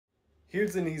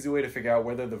Here's an easy way to figure out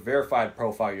whether the verified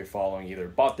profile you're following either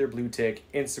bought their blue tick,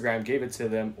 Instagram gave it to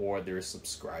them, or they're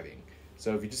subscribing.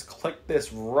 So if you just click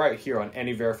this right here on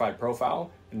any verified profile,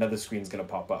 another screen is going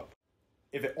to pop up.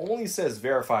 If it only says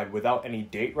verified without any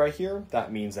date right here,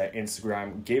 that means that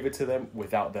Instagram gave it to them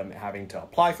without them having to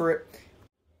apply for it.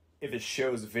 If it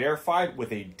shows verified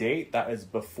with a date that is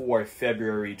before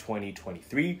February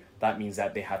 2023, that means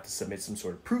that they have to submit some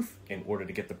sort of proof in order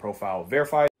to get the profile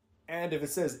verified. And if it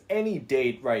says any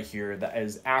date right here that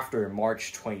is after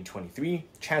March 2023,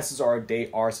 chances are they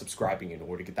are subscribing in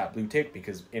order to get that blue tick,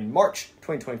 because in March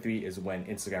 2023 is when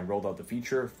Instagram rolled out the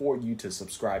feature for you to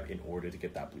subscribe in order to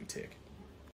get that blue tick.